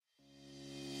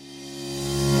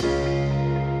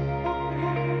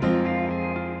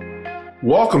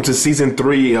Welcome to Season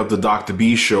 3 of the Dr.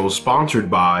 B Show, sponsored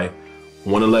by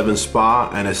 111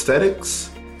 Spa and Aesthetics,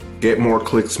 Get More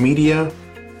Clicks Media,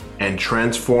 and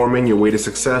Transforming Your Way to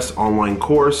Success online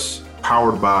course,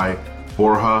 powered by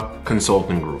Borja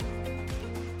Consulting Group.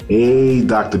 Hey,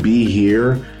 Dr. B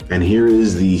here, and here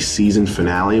is the season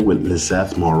finale with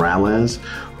Lizeth Morales,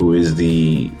 who is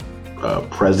the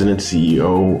President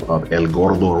CEO of El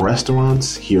Gordo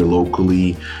Restaurants here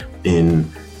locally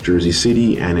in Jersey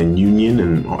City and in Union,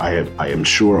 and I am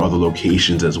sure other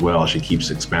locations as well. She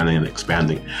keeps expanding and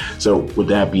expanding. So with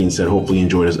that being said, hopefully you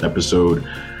enjoyed this episode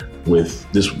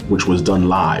with this, which was done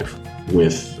live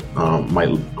with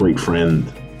my great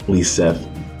friend Lizeth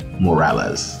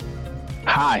Morales.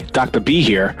 Hi, Dr. B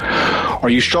here. Are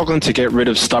you struggling to get rid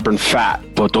of stubborn fat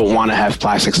but don't want to have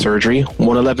plastic surgery?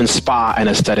 111 Spa and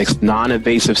Aesthetics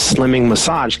non-invasive slimming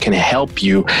massage can help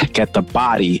you get the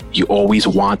body you always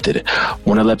wanted.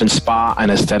 111 Spa and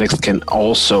Aesthetics can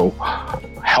also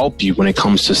help you when it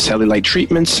comes to cellulite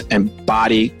treatments and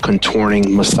body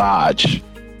contouring massage.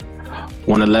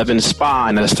 111 Spa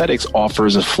and Aesthetics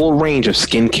offers a full range of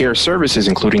skincare services,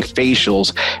 including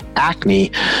facials,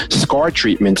 acne, scar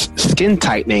treatments, skin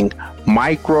tightening,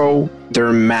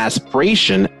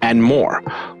 microdermabrasion, and more.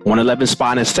 111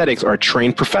 Spa and Aesthetics are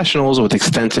trained professionals with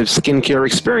extensive skincare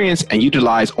experience and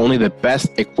utilize only the best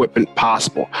equipment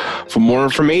possible. For more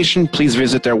information, please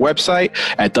visit their website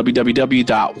at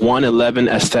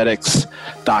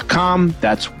www.111aesthetics.com.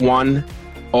 That's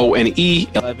 1-O-N-E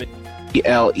 11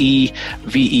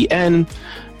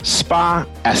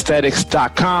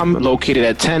 SpaAesthetics.com, located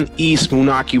at 10 East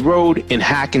Moonachie Road in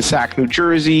Hackensack, New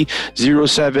Jersey,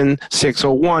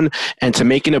 07601. And to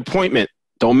make an appointment,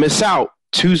 don't miss out,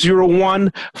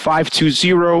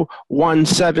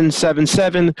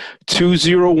 201-520-1777,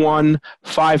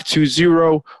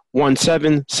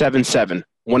 201-520-1777,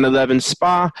 111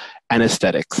 Spa and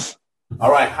Aesthetics. All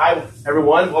right. Hi,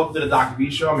 everyone. Welcome to the Dr. B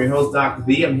Show. I'm your host, Dr.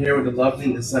 B. I'm here with the lovely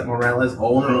Lizeth Morales,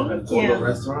 owner of El Gordo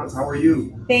Restaurants. How are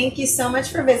you? Thank you so much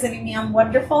for visiting me. I'm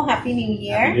wonderful. Happy New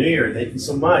Year. Happy New Year. Thank you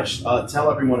so much. Tell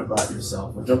everyone about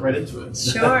yourself. We'll jump right into it.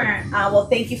 Sure. Well,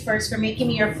 thank you first for making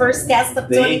me your first guest of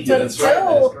 2022. That's right.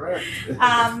 That's correct.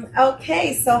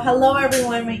 Okay. So hello,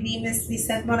 everyone. My name is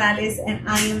Lizeth Morales, and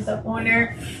I am the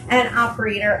owner and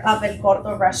operator of El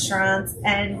Gordo Restaurants.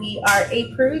 And we are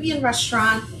a Peruvian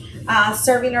restaurant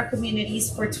serving our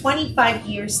communities for 25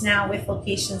 years now, with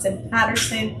locations in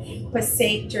Patterson,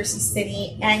 Passaic, Jersey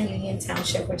City, and Union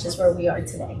Township, which is where we are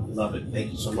today. Love it.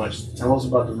 Thank you so much. Tell us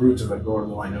about the roots of El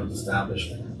Gordo. I know it was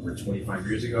established over 25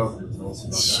 years ago. Tell us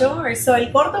about that. Sure. So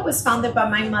El Gordo was founded by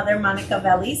my mother, Monica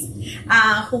Vélez,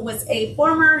 who was a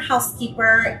former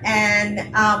housekeeper and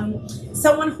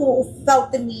someone who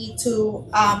felt the need to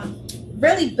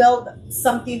really build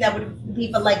something that would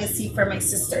leave a legacy for my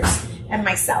sisters and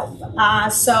myself.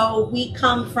 So we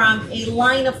come from a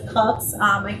line of cooks.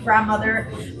 My grandmother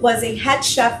was a head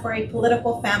chef for a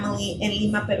political family in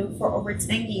Lima, Peru for over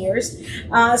 10 years.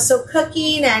 So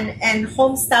cooking and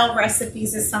home style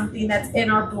recipes is something that's in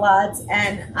our bloods.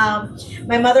 And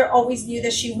my mother always knew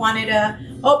that she wanted to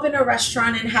open a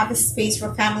restaurant and have a space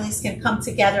where families can come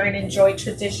together and enjoy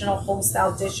traditional home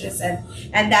style dishes. And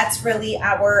that's really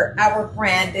our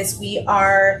brand, is we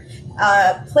are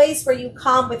a place where you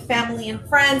come with family and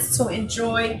friends to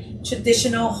enjoy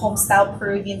traditional home-style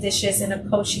Peruvian dishes in a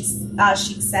chic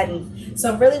setting.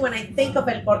 So really, when I think of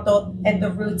El Gordo and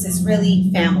the roots, is really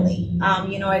family.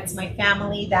 It's my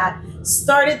family that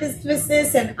started this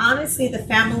business, and honestly, the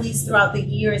families throughout the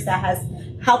years that has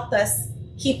helped us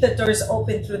keep the doors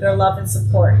open through their love and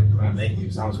support. Thank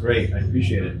you. Sounds great. I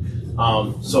appreciate it.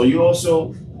 So you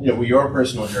also, with your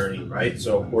personal journey, right?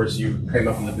 So of course you came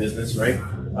up in the business, right?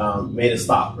 Made a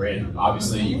stop, right? And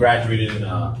obviously, you graduated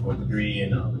with a degree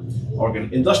in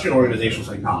industrial and organizational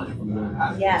psychology from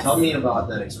Patterson. Yes. Tell me about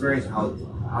that experience. How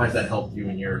has that helped you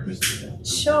in your business?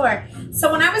 Sure.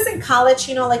 So when I was in college,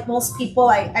 like most people,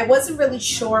 I wasn't really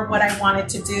sure what I wanted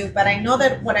to do, but I know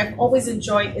that what I've always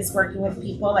enjoyed is working with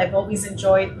people. I've always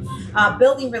enjoyed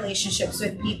building relationships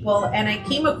with people, and I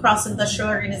came across industrial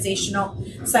organizational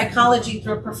psychology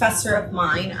through a professor of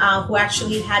mine who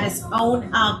actually had his own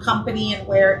company, and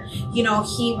where,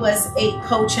 he was a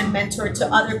coach and mentor to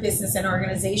other business and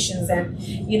organizations. And,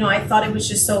 I thought it was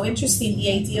just so interesting, the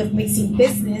idea of mixing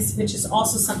business, which is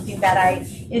also something that I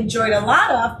enjoyed a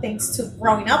lot of, thanks to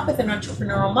growing up with an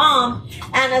entrepreneurial mom,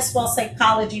 and as well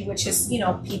psychology, which is,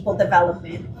 people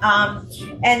development.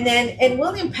 And then in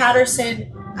William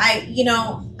Patterson,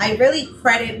 I really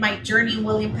credit my journey in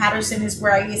William Patterson is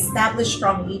where I established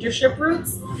strong leadership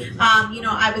roots.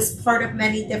 I was part of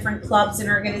many different clubs and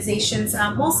organizations,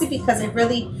 mostly because I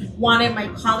really wanted my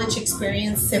college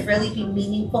experience to really be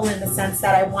meaningful in the sense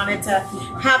that I wanted to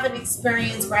have an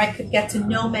experience where I could get to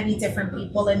know many different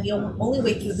people. And the only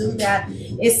way to do that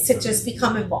is to just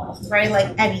become involved, right?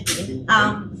 Like anything.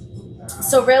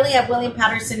 So really at William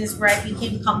Patterson is where I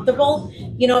became comfortable,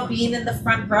 being in the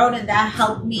front row, and that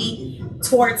helped me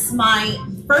towards my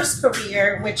first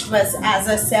career, which was as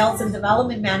a sales and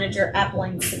development manager at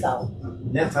Blinds to Go.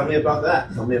 Yeah, tell me about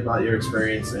that. Tell me about your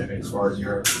experience as far as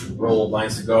your role at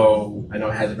Blinds to Go. I know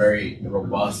it has a very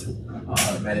robust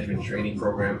management training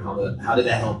program. How did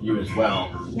that help you as well?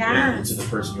 Yeah. Into the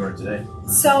person you are today?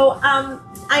 So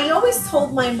I always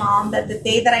told my mom that the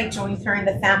day that I joined her in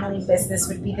the family business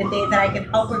would be the day that I could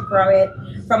help her grow it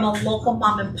from a local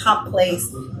mom and pop place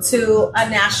to a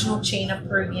national chain of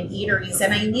Peruvian eateries.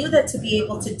 And I knew that to be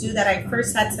able to do that, I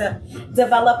first had to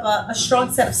develop a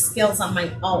strong set of skills on my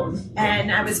own.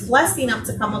 And I was blessed enough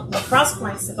to come across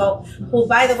Blinds to Go, who,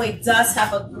 by the way, does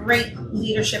have a great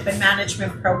leadership and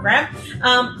management program,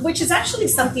 which is actually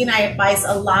something I advise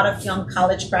a lot of young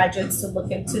college graduates to look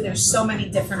into. There's so many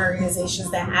different organizations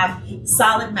that have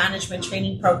solid management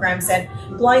training programs, and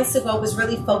Blinds to Go was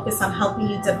really focused on helping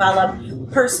you develop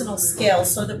personal skills.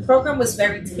 So the program was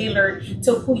very tailored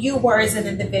to who you were as an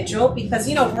individual, because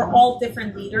we're all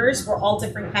different leaders, we're all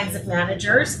different kinds of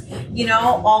managers,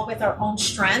 all with our own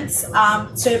strengths.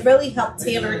 So it really helped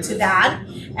tailor to that.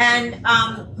 And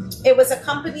it was a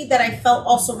company that I felt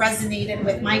also resonated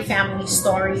with my family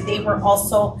story. They were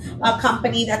also a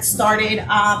company that started,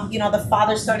 the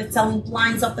father started selling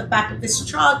blinds off the back of this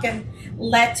truck and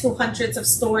led to hundreds of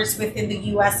stores within the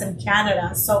US and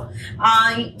Canada. So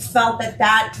I felt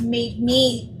that made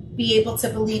me be able to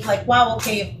believe, like, wow,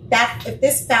 okay, if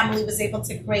this family was able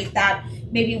to create that,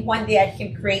 maybe one day I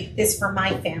can create this for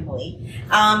my family.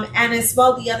 And as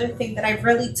well, the other thing that I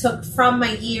really took from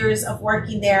my years of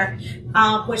working there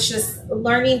was just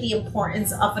learning the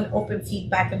importance of an open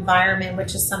feedback environment,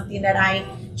 which is something that I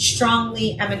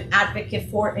strongly am an advocate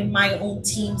for in my own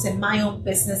teams and my own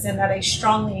business, and that I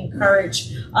strongly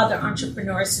encourage other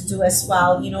entrepreneurs to do as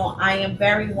well. I am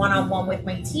very one-on-one with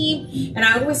my team, and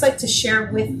I always like to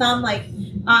share with them, like,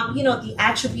 the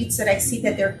attributes that I see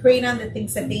that they're great on, the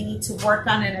things that they need to work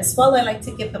on. And as well, I like to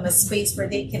give them a space where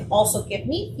they can also give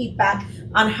me feedback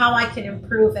on how I can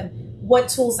improve and what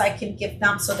tools I can give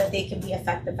them so that they can be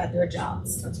effective at their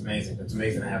jobs. That's amazing. That's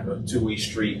amazing to have a two-way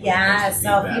street. Yeah,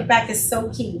 so feedback is so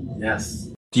key.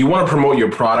 Yes. Do you want to promote your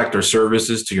product or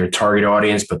services to your target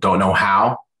audience but don't know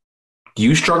how? Do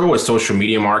you struggle with social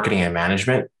media marketing and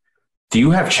management? Do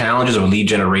you have challenges with lead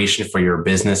generation for your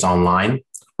business online?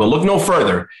 Well, look no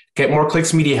further. Get More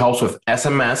Clicks Media helps with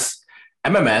SMS,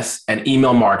 MMS, and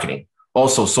email marketing.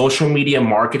 Also, social media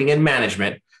marketing and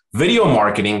management, video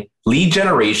marketing, lead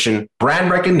generation,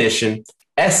 brand recognition,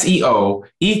 SEO,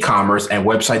 e-commerce, and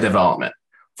website development.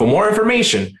 For more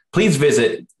information, please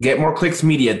visit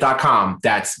getmoreclicksmedia.com.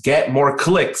 That's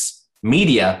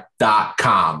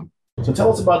getmoreclicksmedia.com. So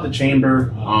tell us about the Chamber,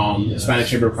 the Hispanic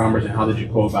Chamber of Commerce, and how did you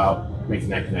go about making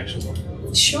that connection?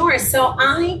 Sure. So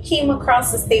I came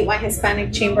across the Statewide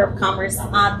Hispanic Chamber of Commerce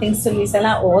thanks to Luis de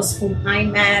la Hoz, whom I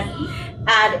met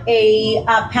at a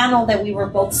panel that we were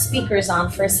both speakers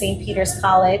on for St. Peter's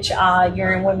College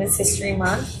during Women's History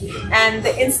Month. And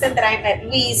the instant that I met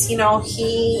Luis, he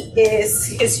is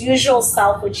his usual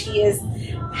self, which he has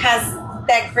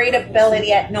that great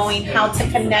ability at knowing how to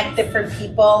connect different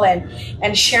people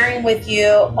and sharing with you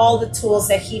all the tools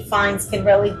that he finds can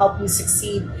really help you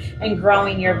succeed in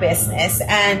growing your business.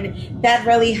 And that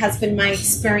really has been my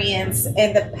experience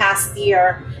in the past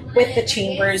year with the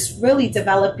chambers, really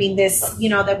developing this,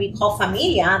 that we call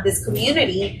familia, this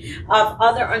community of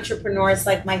other entrepreneurs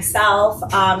like myself,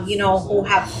 who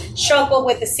have struggled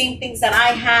with the same things that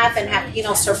I have and have,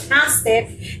 surpassed it.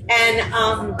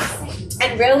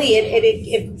 And really,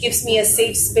 it gives me a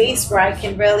safe space where I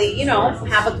can really,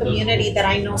 have a community that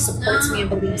I know supports me and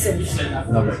believes in me.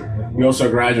 Love it. You also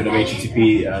graduated of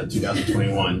HETP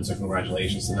 2021, so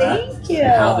congratulations to that. Thank you.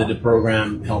 And how did the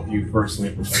program help you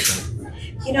personally and professionally?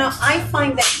 I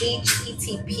find that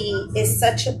HETP is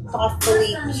such a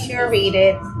thoughtfully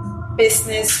curated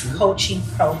business coaching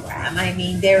program. I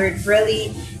mean, there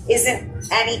really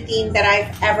isn't anything that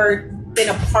I've ever been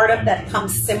a part of that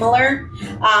comes similar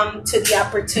to the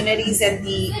opportunities and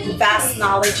the vast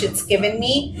knowledge it's given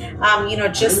me,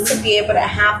 just to be able to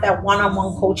have that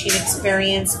one-on-one coaching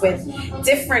experience with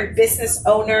different business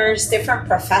owners, different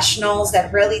professionals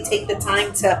that really take the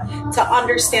time to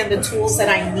understand the tools that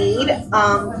I need.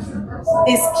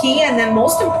 key. And then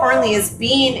most importantly is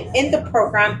being in the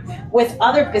program with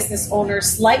other business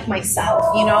owners like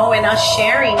myself, you know, and us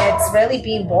sharing. It's really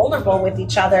being vulnerable with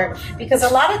each other, because a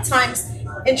lot of times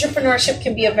entrepreneurship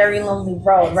can be a very lonely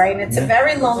road, right? And it's a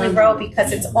very lonely road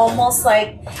because it's almost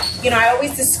like, you know, I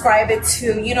always describe it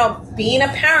to, you know, being a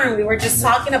parent. We were just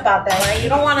talking about that, right? You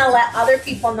don't want to let other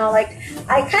people know, like,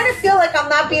 I kind of feel like I'm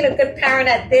not being a good parent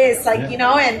at this, like, you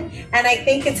know, and I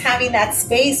think it's having that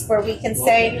space where we can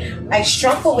say, I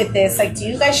struggle with this. Like, do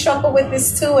you guys struggle with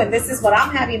this too? And this is what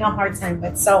I'm having a hard time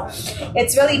with. So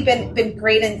it's really been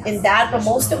great in that. But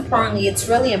most importantly, it's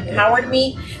really empowered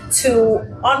me to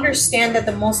understand that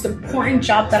the most important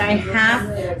job that I have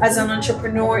as an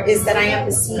entrepreneur is that I am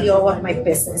the CEO of my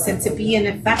business. And to be an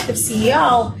effective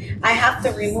CEO, I have to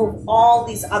remove all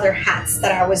these other hats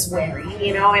that I was wearing,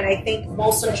 you know, and I think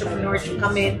most entrepreneurs, you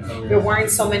come in, you're wearing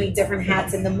so many different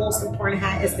hats, and the most important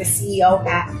hat is the CEO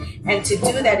hat. And to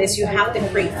do that is you have to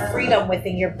create freedom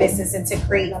within your business, and to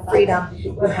create freedom,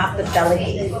 you have to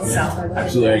delegate. So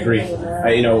absolutely, I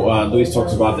agree. You know, Luis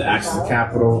talks about the access to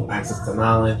capital, access to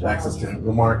knowledge, access to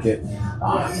the market.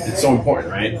 It's so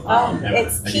important, right?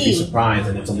 It's and key. You'd be surprised,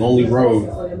 and it's a lonely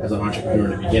road as an entrepreneur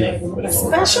in the beginning. But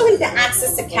especially the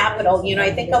access to capital. You know,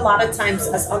 I think a lot of times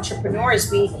as entrepreneurs,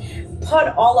 we put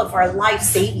all of our life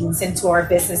savings into our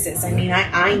businesses. I mean,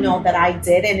 I know that I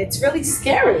did, and it's really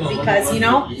scary because, you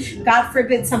know, God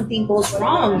forbid something goes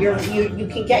wrong, you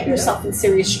can get yourself in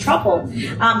serious trouble.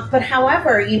 But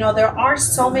however, you know, there are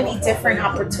so many different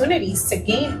opportunities to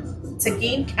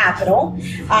gain capital,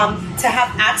 to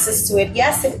have access to it.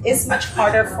 Yes, it is much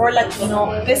harder for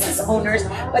Latino business owners,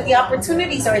 but the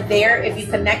opportunities are there if you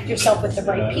connect yourself with the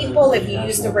right people, if you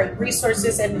use the right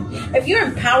resources, and if you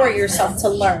empower yourself to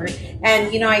learn.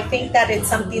 And, you know, I think that it's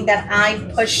something that I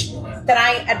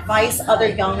advise other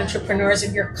young entrepreneurs.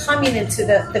 If you're coming into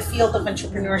the field of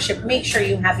entrepreneurship, make sure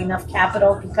you have enough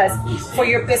capital, because for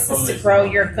your business to grow,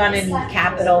 you're gonna need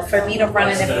capital. For me to run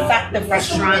an effective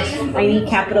restaurant, I need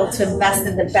capital to invest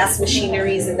in the best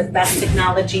machineries, in the best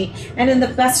technology, and in the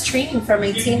best training for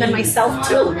my team and myself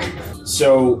too.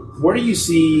 So where do you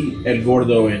see El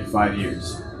Gordo in 5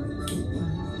 years?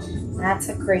 That's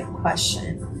a great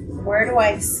question. Where do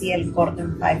I see El Gordo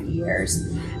in 5 years?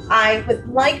 I would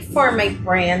like for my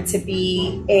brand to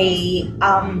be a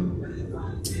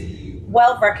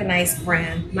well-recognized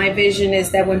brand. My vision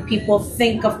is that when people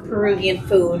think of Peruvian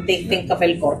food, they think of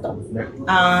El Gordo.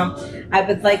 I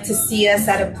would like to see us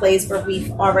at a place where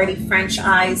we've already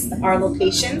franchised our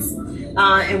locations,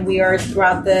 and we are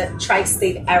throughout the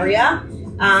tri-state area.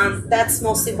 That's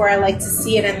mostly where I like to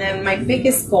see it. And then my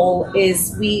biggest goal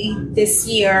is we this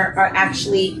year are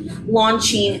actually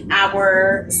launching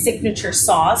our signature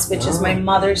sauce, which is my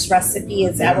mother's recipe.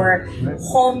 It's our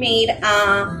homemade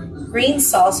green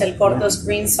sauce, El Gordo's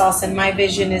green sauce, and my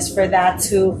vision is for that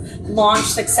to launch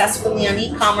successfully on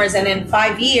e-commerce, and in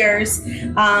 5 years,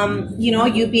 you know,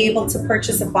 you'll be able to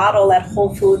purchase a bottle at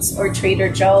Whole Foods or Trader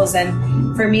Joe's. And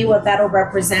for me, what that'll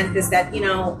represent is that, you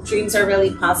know, dreams are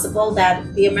really possible,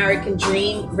 that the American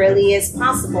dream really is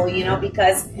possible, you know,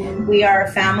 because we are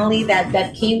a family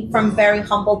that came from very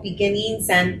humble beginnings.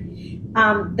 And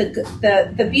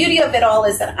the beauty of it all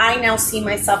is that I now see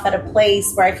myself at a place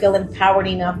where I feel empowered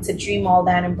enough to dream all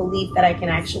that and believe that I can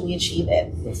actually achieve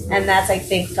it. And that's, I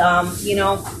think, you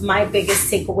know, my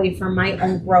biggest takeaway from my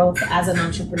own growth as an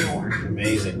entrepreneur.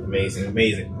 Amazing.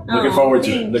 Looking forward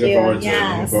to it. Looking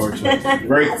forward to it.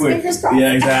 Very quick.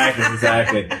 Yeah,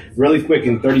 exactly. Really quick,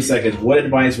 in 30 seconds, what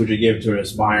advice would you give to an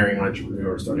aspiring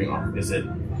entrepreneur starting off? Is it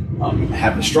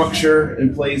have a structure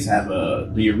in place,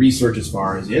 do your research as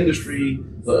far as the industry?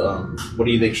 What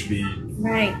do you think should be?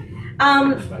 Right.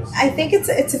 I think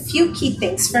it's a few key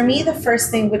things. For me, the first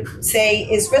thing would say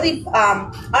is really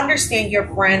understand your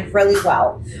brand really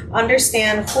well.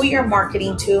 Understand who you're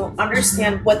marketing to.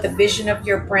 Understand what the vision of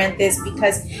your brand is,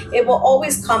 because it will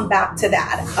always come back to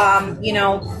that. You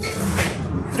know,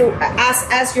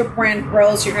 as your brand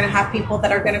grows, you're going to have people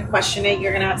that are going to question it.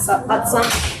 You're going to have some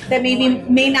that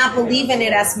may not believe in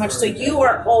it as much. So you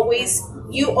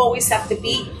always have to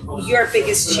be your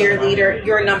biggest cheerleader,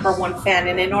 your number one fan.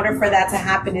 And in order for that to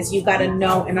happen is you got to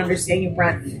know and understand your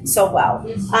brand so well.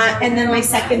 And then my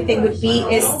second thing would be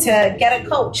is to get a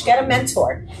coach, get a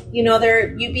mentor. You know,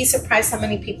 you'd be surprised how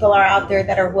many people are out there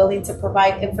that are willing to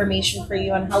provide information for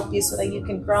you and help you so that you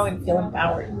can grow and feel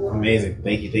empowered. Amazing.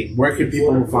 Thank you. Where can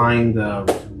people find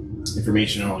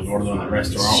information on El Gordo and the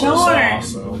restaurant. Sure.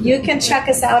 So. You can check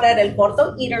us out at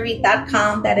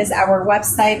elgordoeatery.com. That is our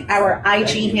website. Our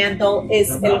IG handle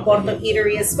is El Gordo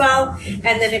Eatery as well.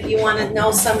 And then if you want to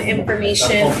know some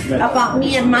information about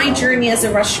me and my journey as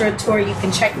a restaurateur, you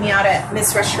can check me out at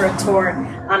Miss Restaurateur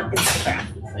on Instagram.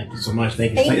 Thank you so much.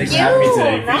 Thank you. Thank Thanks for having me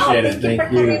today. Appreciate it. Thank you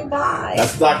for coming by.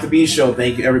 That's the Dr. B Show.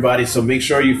 Thank you, everybody. So make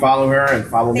sure you follow her and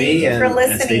follow me Thank you for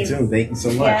and stay tuned. Thank you so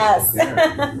much. Yes.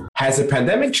 Yeah. Has the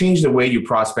pandemic changed the way you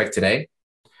prospect today?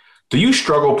 Do you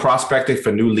struggle prospecting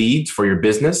for new leads for your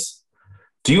business?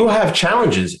 Do you have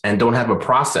challenges and don't have a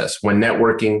process when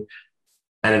networking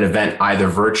at an event, either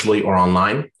virtually or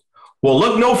online? Well,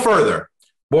 look no further.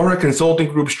 Borja Consulting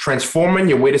Group's Transforming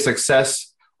Your Way to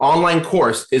Success online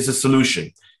course is a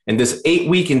solution. In this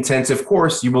 8-week intensive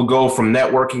course, you will go from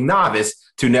networking novice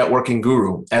to networking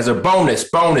guru. As a bonus,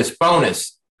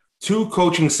 2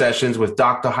 coaching sessions with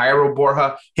Dr. Jairo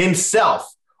Borja himself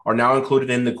are now included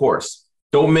in the course.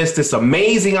 Don't miss this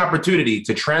amazing opportunity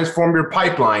to transform your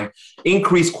pipeline,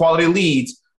 increase quality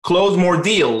leads, close more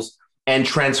deals, and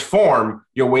transform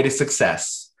your way to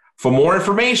success. For more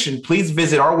information, please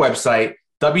visit our website,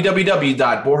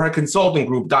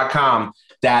 www.borjaconsultinggroup.com.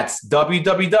 That's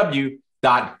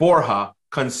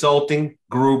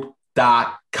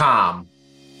www.borjaconsultinggroup.com.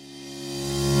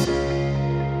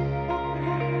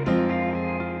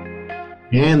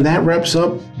 And that wraps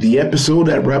up the episode.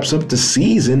 That wraps up the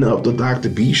season of the Dr.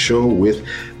 B Show with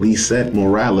Lisette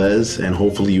Morales. And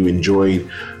hopefully you enjoyed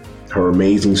her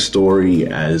amazing story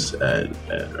as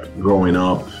growing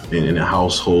up in a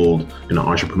household, in an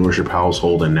entrepreneurship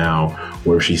household, and now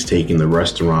where she's taking the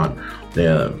restaurant,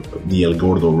 the El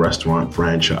Gordo restaurant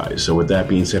franchise. So with that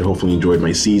being said, hopefully you enjoyed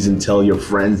my season. Tell your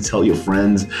friends,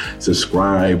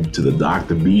 subscribe to the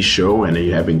Dr. B Show. And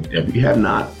if you have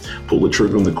not pulled the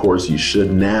trigger on the course, you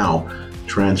should now.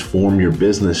 Transform your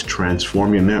business,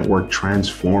 transform your network,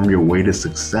 transform your way to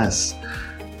success.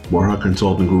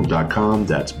 BorjaConsultingGroup.com.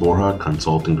 That's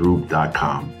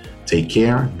BorjaConsultingGroup.com. Take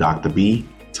care. Dr. B,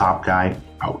 Top Guy,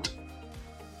 out.